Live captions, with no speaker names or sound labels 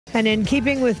And in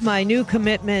keeping with my new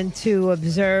commitment to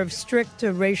observe strict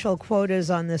racial quotas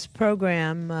on this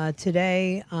program,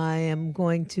 today I am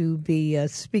going to be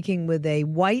speaking with a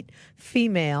white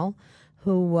female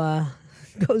who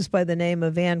goes by the name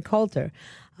of Coulter,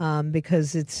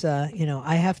 because it's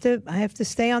I have to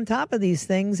stay on top of these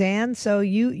things. Ann, so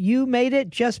you made it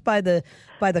just by the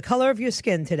color of your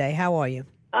skin today. How are you?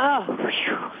 Oh,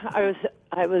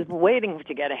 I was waiting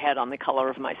to get ahead on the color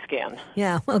of my skin.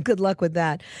 Yeah, well, good luck with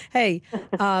that. Hey,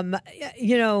 I'm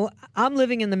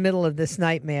living in the middle of this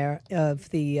nightmare of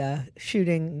the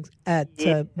shooting at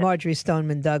Marjorie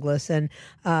Stoneman Douglas, and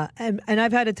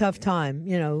I've had a tough time,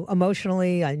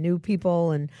 emotionally. I knew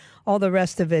people and all the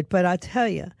rest of it, but I tell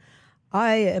you,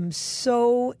 I am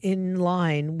so in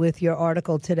line with your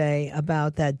article today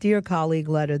about that Dear Colleague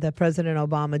letter that President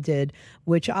Obama did,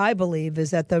 which I believe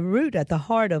is at the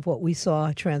heart of what we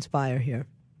saw transpire here.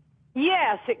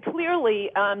 Yes, it clearly,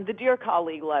 the Dear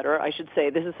Colleague letter, I should say,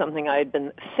 this is something I had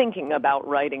been thinking about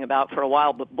writing about for a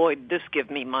while, but boy, did this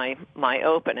give me my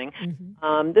opening.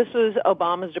 Mm-hmm. This was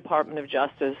Obama's Department of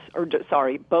Justice,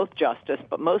 both Justice,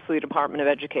 but mostly Department of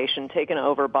Education, taken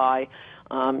over by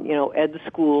ed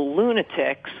school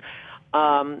lunatics.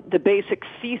 The basic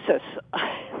thesis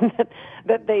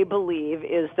that they believe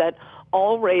is that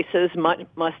all races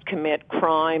must commit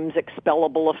crimes,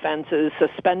 expellable offenses,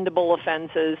 suspendable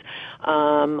offenses.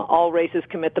 All races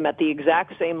commit them at the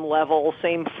exact same level,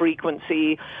 same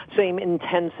frequency, same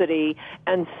intensity.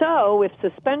 And so if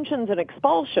suspensions and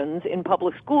expulsions in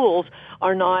public schools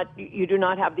you do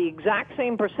not have the exact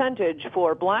same percentage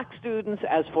for black students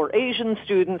as for Asian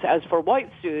students, as for white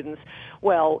students,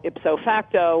 well, ipso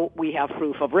facto, we have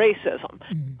proof of racism.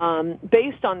 Mm-hmm.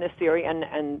 Based on this theory,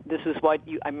 and this is what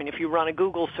if you run a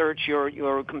Google search,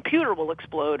 your computer will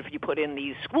explode if you put in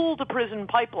the school to prison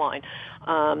pipeline.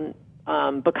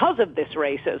 Because of this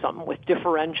racism, with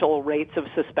differential rates of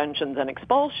suspensions and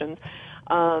expulsions,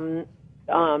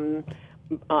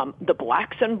 the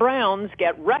blacks and browns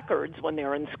get records when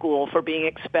they're in school for being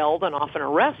expelled, and often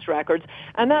arrest records,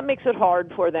 and that makes it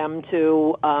hard for them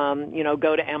to,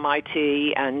 go to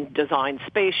MIT and design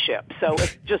spaceships. So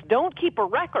if just don't keep a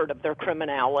record of their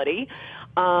criminality,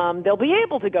 they'll be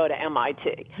able to go to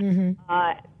MIT. Mm-hmm.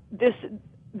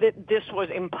 This was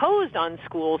imposed on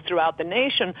schools throughout the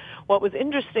nation. What was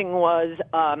interesting was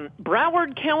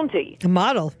Broward County. A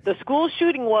model. The school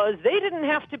shooting was, they didn't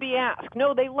have to be asked.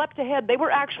 No, they leapt ahead. They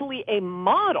were actually a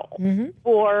model mm-hmm.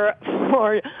 for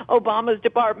Obama's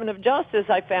Department of Justice,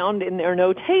 I found in their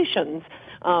notations.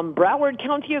 Broward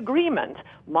County agreement,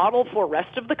 model for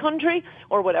rest of the country,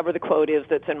 or whatever the quote is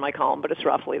that's in my column, but it's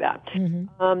roughly that.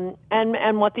 Mm-hmm.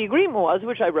 And what the agreement was,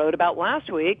 which I wrote about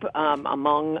last week,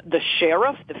 among the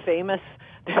sheriff, the famous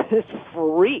this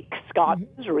freak, Scott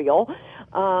mm-hmm. Israel,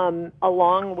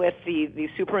 along with the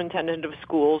superintendent of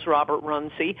schools, Robert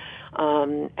Runcie,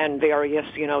 and various,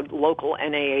 local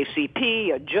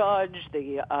NAACP, a judge,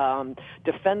 the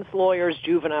defense lawyers,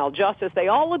 juvenile justice, they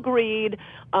all agreed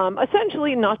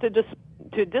essentially not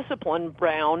to discipline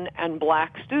brown and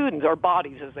black students, or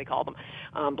bodies as they call them,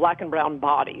 black and brown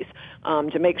bodies,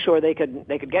 to make sure they could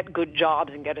get good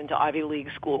jobs and get into Ivy League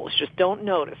schools. Just don't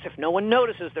notice. If no one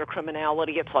notices their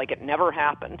criminality, it's like it never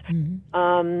happened.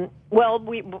 Mm-hmm.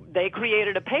 They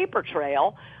created a paper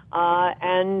trail,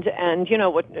 and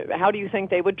how do you think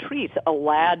they would treat a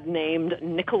lad named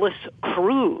Nicholas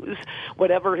Cruz?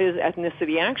 Whatever his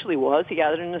ethnicity actually was, he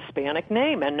had an Hispanic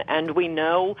name, and we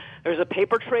know there's a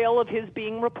paper trail of his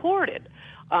being reported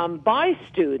by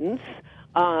students.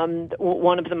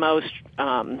 One of the most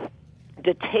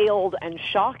detailed and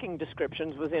shocking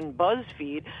descriptions was in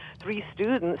BuzzFeed. 3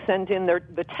 students sent in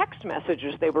the text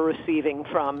messages they were receiving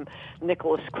from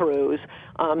Nicholas Cruz,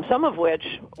 some of which,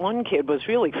 one kid was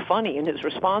really funny in his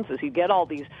responses. He'd get all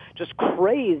these just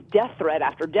crazed death threat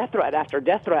after death threat after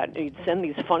death threat, and he'd send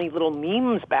these funny little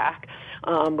memes back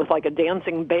with like a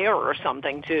dancing bear or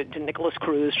something to Nicholas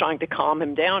Cruz, trying to calm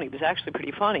him down. He was actually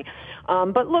pretty funny.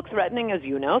 But look, threatening, as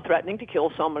you know, threatening to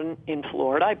kill someone in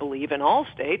Florida, I believe in all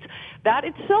states, that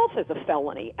itself is a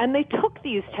felony. And they took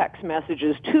these text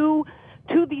messages to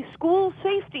the school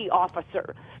safety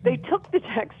officer. They took the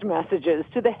text messages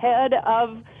to the head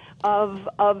of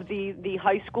the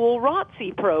high school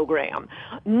ROTC program.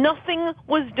 Nothing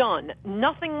was done.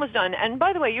 And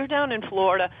by the way, you're down in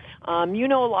Florida. You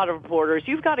know a lot of reporters.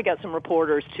 You've got to get some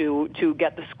reporters to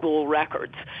get the school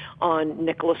records on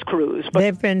Nicholas Cruz. But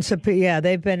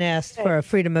they've been asked for a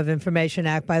Freedom of Information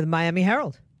Act by the Miami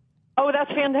Herald. Oh,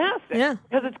 that's fantastic. Yeah.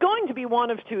 Because it's going to be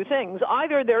one of two things.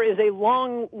 Either there is a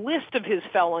long list of his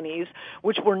felonies,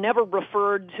 which were never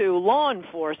referred to law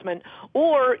enforcement,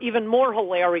 or even more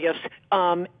hilarious,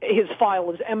 his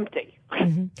file is empty.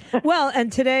 Mm-hmm. Well,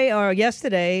 and today or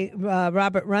yesterday,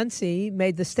 Robert Runcie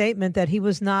made the statement that he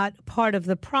was not part of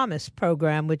the Promise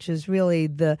program, which is really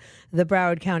the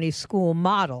Broward County school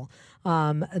model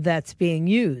that's being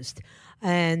used.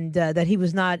 And that he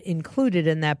was not included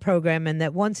in that program, and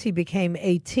that once he became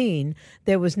 18,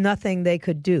 there was nothing they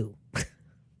could do.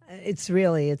 It's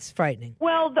frightening.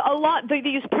 Well,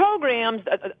 these programs,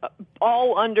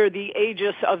 all under the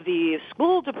aegis of the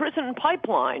school-to-prison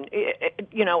pipeline,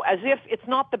 as if it's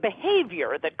not the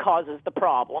behavior that causes the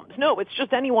problems. No, it's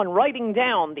just anyone writing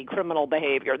down the criminal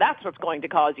behavior. That's what's going to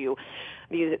cause you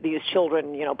these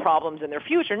children, problems in their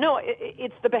future. No,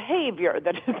 it's the behavior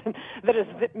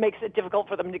that makes it difficult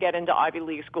for them to get into Ivy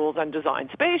League schools and design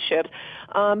spaceships.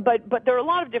 But there are a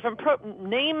lot of different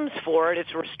names for it.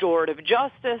 It's restorative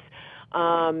justice.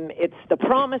 It's the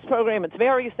Promise program. It's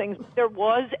various things. There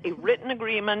was a written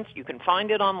agreement. You can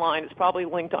find it online. It's probably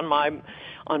linked on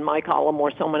my column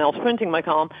or someone else printing my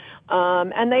column.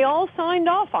 And they all signed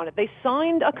off on it. They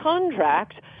signed a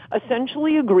contract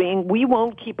essentially agreeing we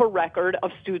won't keep a record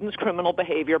of students' criminal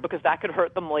behavior because that could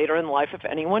hurt them later in life if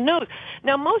anyone knows.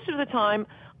 Now, most of the time,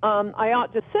 I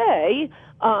ought to say,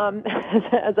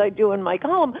 as I do in my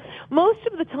column, most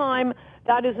of the time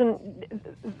that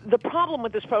isn't the problem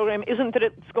with this program isn't that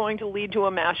it's going to lead to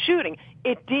a mass shooting.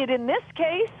 It did in this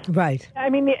case. Right.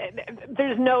 I mean,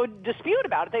 there's no dispute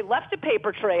about it. They left a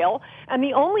paper trail, and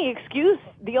the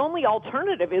only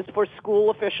alternative is for school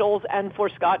officials and for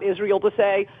Scott Israel to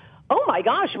say, oh my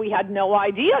gosh, we had no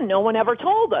idea. No one ever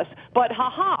told us. But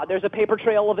there's a paper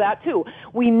trail of that too.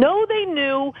 We know they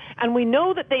knew, and we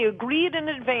know that they agreed in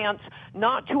advance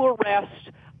not to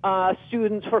arrest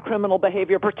students for criminal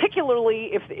behavior,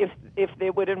 particularly if they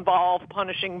would involve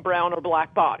punishing brown or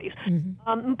black bodies.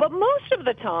 Mm-hmm. But most of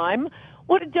the time,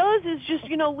 what it does is just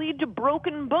lead to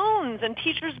broken bones and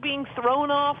teachers being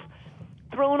thrown off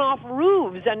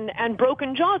roofs and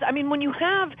broken jaws. I mean, when you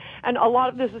have, and a lot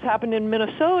of this has happened in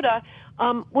Minnesota,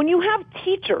 when you have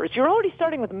teachers, you're already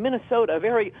starting with Minnesota, a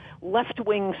very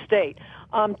left-wing state,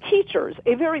 teachers,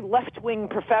 a very left-wing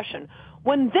profession.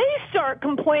 When they start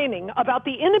complaining about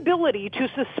the inability to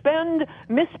suspend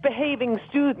misbehaving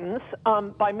students,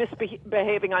 by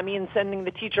misbehaving I mean sending the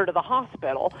teacher to the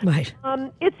hospital, right.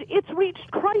 It's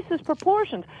reached crisis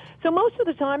proportions. So most of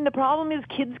the time the problem is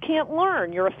kids can't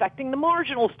learn. You're affecting the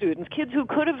marginal students, kids who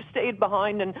could have stayed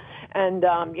behind and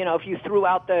if you threw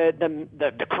out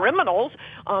the criminals,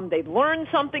 they'd learn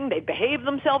something, they'd behave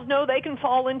themselves. No, they can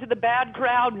fall into the bad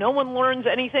crowd. No one learns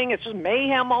anything. It's just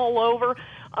mayhem all over.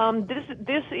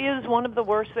 This is one of the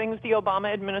worst things the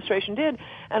Obama administration did.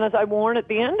 And as I warn at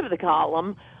the end of the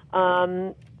column,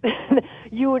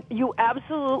 you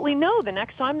absolutely know the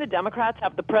next time the Democrats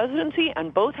have the presidency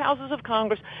and both houses of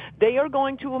Congress, they are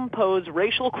going to impose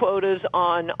racial quotas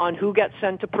on who gets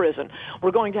sent to prison.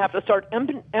 We're going to have to start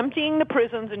emptying the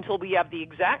prisons until we have the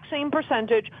exact same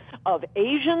percentage of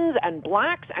Asians and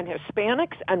blacks and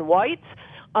Hispanics and whites.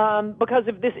 Because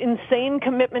of this insane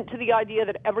commitment to the idea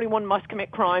that everyone must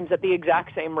commit crimes at the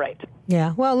exact same rate.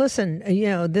 Yeah. Well, listen,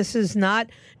 this is not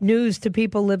news to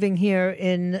people living here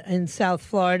in South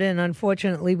Florida, and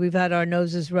unfortunately, we've had our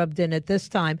noses rubbed in at this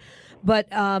time. But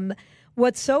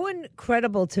what's so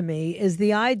incredible to me is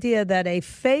the idea that a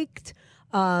faked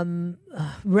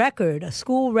record, a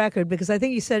school record, because I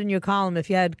think you said in your column if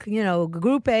you had,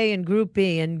 Group A and Group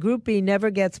B, and Group B never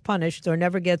gets punished or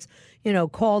never gets,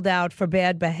 called out for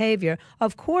bad behavior,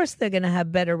 of course they're going to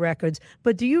have better records.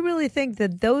 But do you really think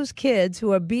that those kids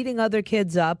who are beating other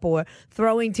kids up or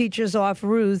throwing teachers off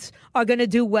roofs are going to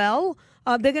do well?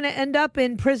 They're going to end up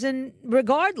in prison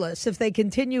regardless if they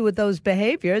continue with those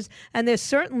behaviors, and they're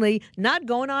certainly not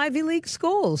going to Ivy League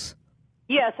schools.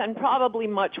 Yes, and probably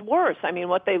much worse. I mean,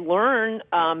 what they learn,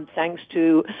 thanks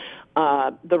to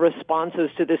the responses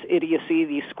to this idiocy,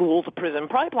 the school-to-prison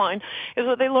pipeline, is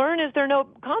what they learn is there are no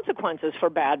consequences for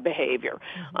bad behavior.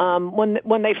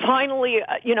 When they finally,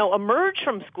 emerge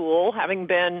from school, having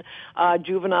been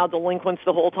juvenile delinquents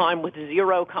the whole time with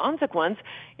zero consequence,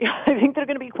 I think they're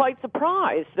going to be quite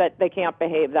surprised that they can't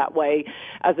behave that way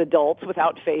as adults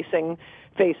without facing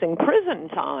prison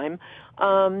time.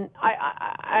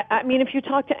 I mean, if you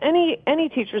talk to any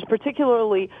teachers,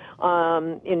 particularly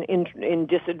in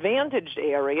disadvantaged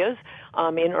areas,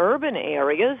 in urban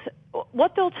areas,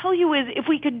 what they'll tell you is if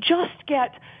we could just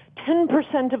get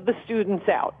 10% of the students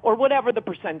out, or whatever the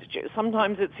percentage is.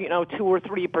 Sometimes it's, 2 or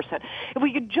 3%. If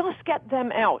we could just get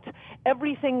them out,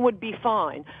 everything would be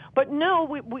fine. But no,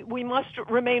 we must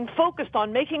remain focused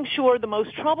on making sure the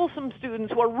most troublesome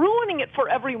students who are ruining it for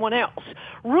everyone else,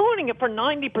 ruining it for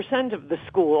 90% of the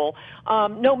school,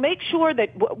 make sure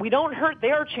that we don't hurt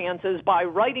their chances by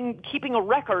keeping a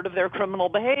record of their criminal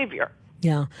behavior.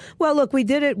 Yeah. Well, look, we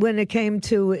did it when it came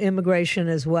to immigration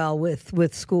as well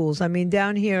with schools. I mean,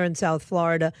 down here in South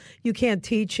Florida, you can't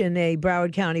teach in a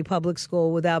Broward County public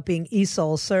school without being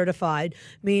ESOL certified,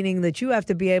 meaning that you have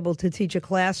to be able to teach a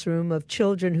classroom of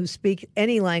children who speak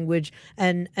any language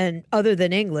and other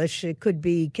than English. It could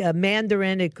be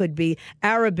Mandarin, it could be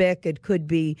Arabic, it could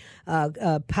be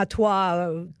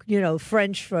patois,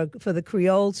 French for the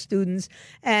Creole students.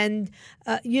 And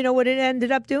what it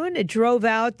ended up doing? It drove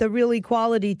out the really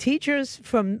quality teachers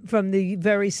from the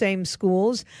very same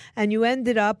schools, and you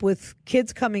ended up with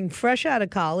kids coming fresh out of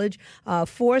college,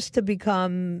 forced to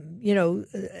become,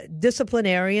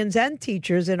 disciplinarians and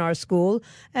teachers in our school,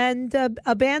 and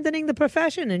abandoning the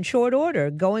profession in short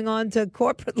order, going on to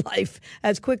corporate life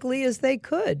as quickly as they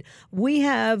could.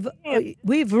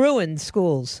 We've ruined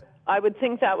schools. I would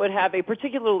think that would have a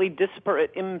particularly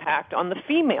disparate impact on the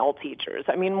female teachers.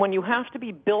 I mean, when you have to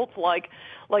be built like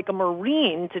a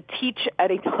Marine to teach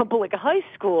at a public high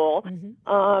school,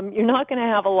 you're not going to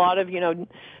have a lot of,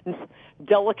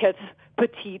 delicate,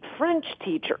 petite French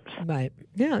teachers. Right.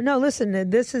 Yeah. No, listen,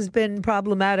 this has been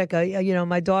problematic.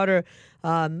 My daughter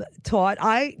taught.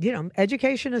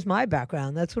 Education is my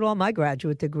background. That's what all my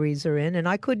graduate degrees are in, and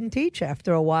I couldn't teach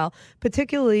after a while,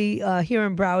 particularly here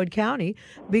in Broward County,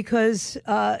 because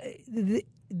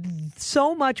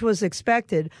so much was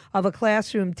expected of a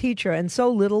classroom teacher, and so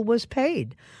little was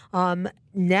paid.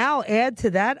 Now, add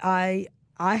to that, I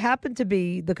happen to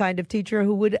be the kind of teacher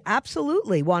who would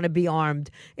absolutely want to be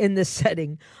armed in this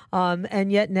setting.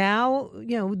 And yet now,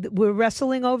 we're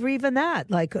wrestling over even that.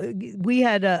 Like we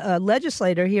had a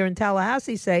legislator here in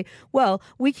Tallahassee say, well,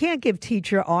 we can't give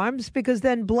teacher arms because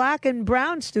then black and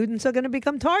brown students are going to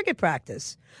become target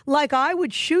practice. Like I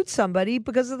would shoot somebody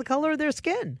because of the color of their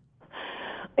skin.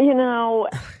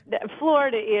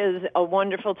 Florida is a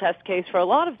wonderful test case for a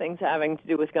lot of things having to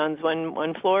do with guns.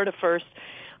 When Florida first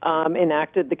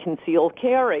enacted the concealed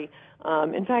carry.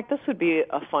 In fact, this would be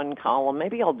a fun column.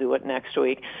 Maybe I'll do it next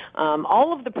week.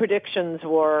 All of the predictions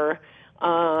were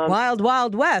Wild,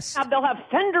 Wild West. They'll have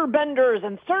fender benders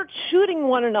and start shooting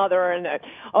one another. And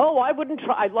I wouldn't.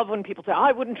 I love when people say,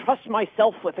 "I wouldn't trust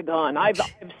myself with a gun. I have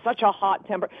such a hot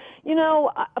temper."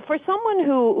 For someone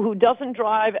who doesn't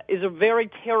drive, is a very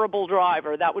terrible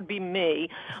driver. That would be me.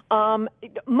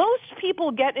 Most people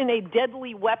get in a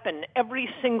deadly weapon every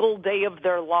single day of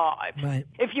their lives. Right.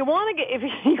 If you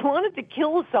wanted to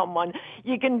kill someone,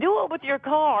 you can do it with your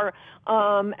car.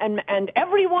 And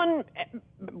everyone,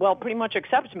 well, pretty much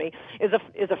except me, is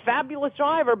a fabulous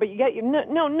driver. But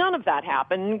none of that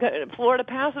happened. Florida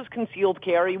passes concealed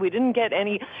carry. We didn't get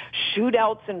any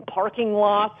shootouts in parking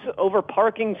lots over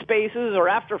parking spaces or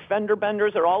after fender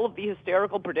benders or all of the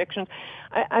hysterical predictions.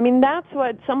 I mean, that's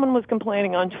what someone was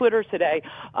complaining on Twitter today.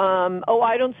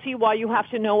 I don't see why you have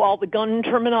to know all the gun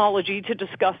terminology to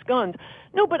discuss guns.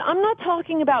 No, but I'm not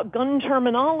talking about gun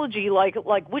terminology like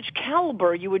which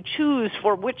caliber you would choose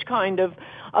for which kind of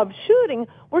shooting.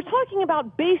 We're talking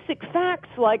about basic facts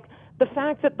like the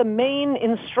fact that the main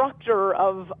instructor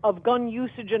of gun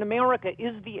usage in America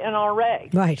is the NRA.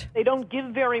 Right. They don't give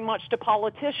very much to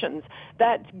politicians.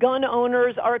 That gun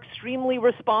owners are extremely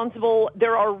responsible.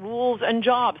 There are rules and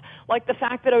jobs. Like the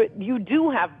fact that you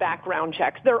do have background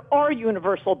checks. There are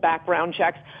universal background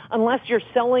checks unless you're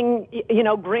selling,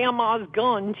 grandma's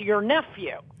gun to your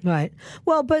nephew. Right.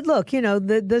 Well, but look,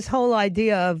 this whole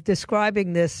idea of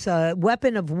describing this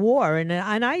weapon of war, and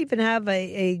I even have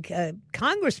a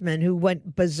congressman who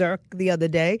went berserk the other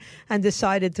day and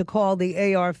decided to call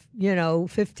the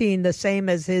AR-15 the same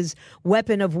as his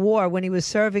weapon of war when he was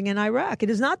serving in Iraq. It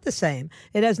is not the same.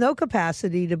 It has no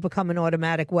capacity to become an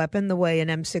automatic weapon the way an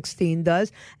M16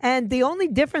 does. And the only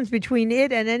difference between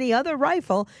it and any other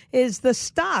rifle is the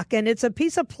stock, and it's a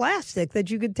piece of plastic that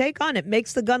you could take on. It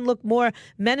makes the gun look more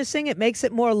menacing. It makes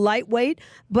it more lightweight.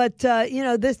 But,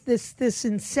 this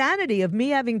insanity of me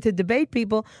having to debate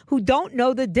people who don't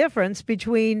know the difference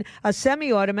between a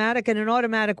semi-automatic and an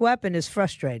automatic weapon is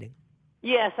frustrating.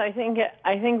 Yes, I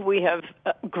think we have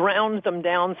ground them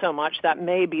down so much that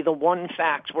may be the one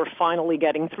fact we're finally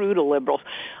getting through to liberals.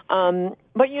 But,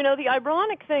 the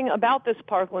ironic thing about this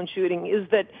Parkland shooting is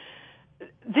that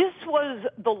this was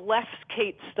the left's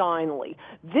Kate Steinle.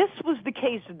 This was the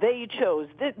case they chose.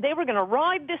 They were going to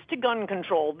ride this to gun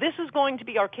control. This is going to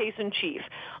be our case in chief.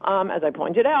 As I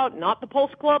pointed out, not the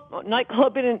Pulse Club,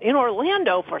 nightclub in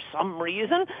Orlando for some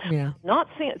reason. Yeah. Not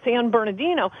San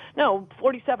Bernardino. No,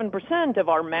 47% of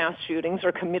our mass shootings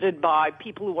are committed by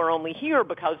people who are only here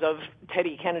because of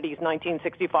Teddy Kennedy's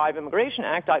 1965 Immigration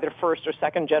Act, either first or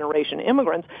second generation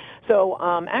immigrants. So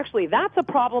actually, that's a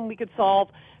problem we could solve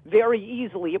very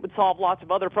easily. It would solve lots of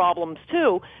other problems,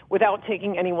 too, without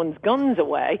taking anyone's guns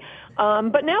away.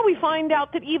 But now we find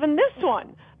out that even this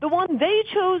one, the one they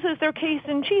chose as their case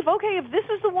in chief, okay, if this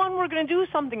is the one we're going to do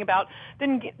something about,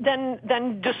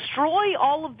 then destroy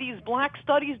all of these black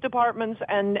studies departments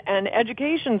and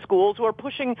education schools who are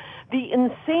pushing the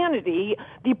insanity,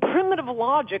 the primitive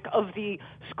logic of the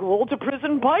school to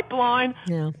prison pipeline.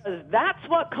 Yeah. Because that's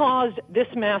what caused this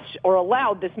mass, or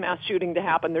allowed this mass shooting to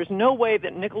happen. There's no way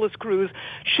that Nicholas Cruz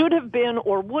should have been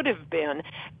or would have been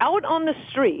out on the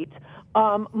street,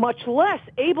 much less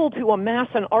able to amass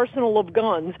an arsenal of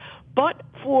guns, but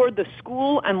for the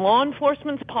school and law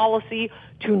enforcement's policy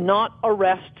to not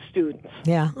arrest students.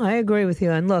 Yeah, I agree with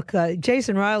you. And look,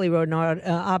 Jason Riley wrote an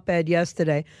op-ed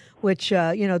yesterday, which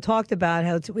talked about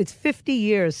how it's 50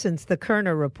 years since the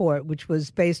Kerner report, which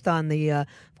was based on the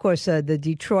the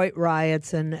Detroit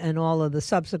riots and all of the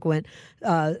subsequent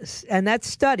and that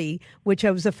study, which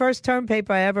was the first term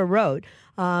paper I ever wrote,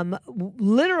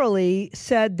 literally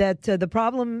said that the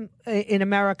problem in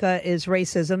America is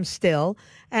racism still,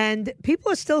 and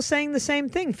people are still saying the same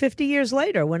thing 50 years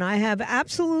later, when I have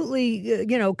absolutely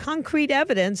concrete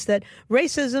evidence that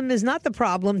racism is not the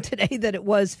problem today that it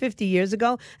was 50 years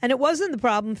ago, and it wasn't the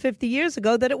problem 50 years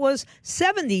ago that it was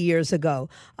 70 years ago.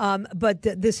 But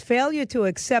this failure to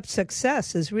accept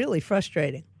success is really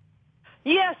frustrating.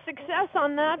 Yes, success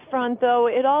on that front, though,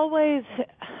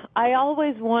 I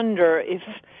always wonder if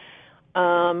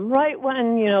right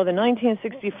when, the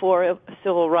 1964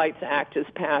 Civil Rights Act is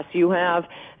passed, you have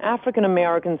African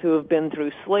Americans who have been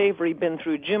through slavery, been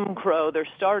through Jim Crow. They're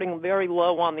starting very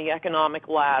low on the economic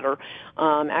ladder,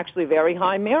 actually very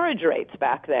high marriage rates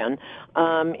back then,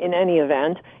 in any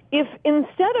event. If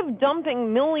instead of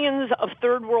dumping millions of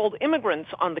third world immigrants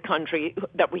on the country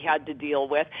that we had to deal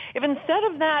with, if instead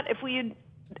of that,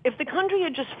 if the country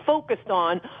had just focused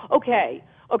on, okay,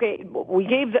 we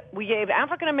gave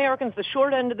African Americans the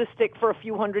short end of the stick for a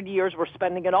few hundred years. We're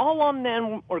spending it all on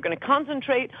them. We're going to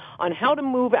concentrate on how to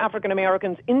move African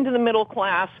Americans into the middle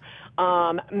class,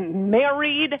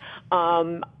 married,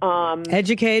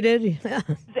 educated,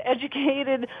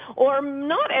 educated or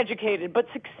not educated, but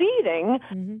succeeding.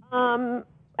 Mm-hmm.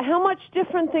 How much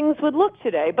different things would look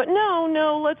today. But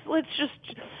no, let's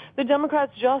just, the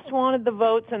Democrats just wanted the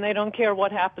votes and they don't care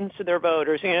what happens to their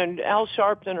voters. Al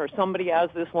Sharpton or somebody has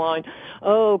this line,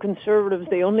 conservatives,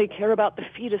 they only care about the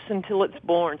fetus until it's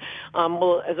born.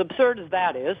 Well, as absurd as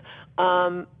that is,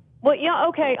 well, yeah,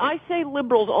 okay, I say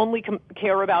liberals only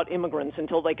care about immigrants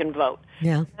until they can vote.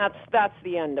 Yeah. That's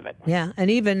the end of it. Yeah, and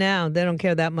even now, they don't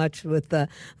care that much with the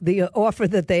offer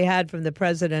that they had from the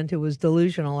president, who was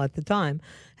delusional at the time.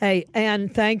 Hey, Ann,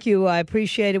 thank you. I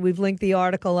appreciate it. We've linked the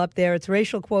article up there. It's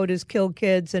Racial Quotas Kill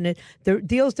Kids, and it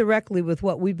deals directly with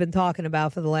what we've been talking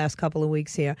about for the last couple of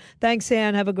weeks here. Thanks,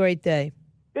 Ann. Have a great day.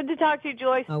 Good to talk to you,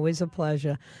 Joyce. Always a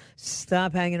pleasure.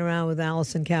 Stop hanging around with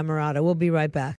Allison Camerata. We'll be right back.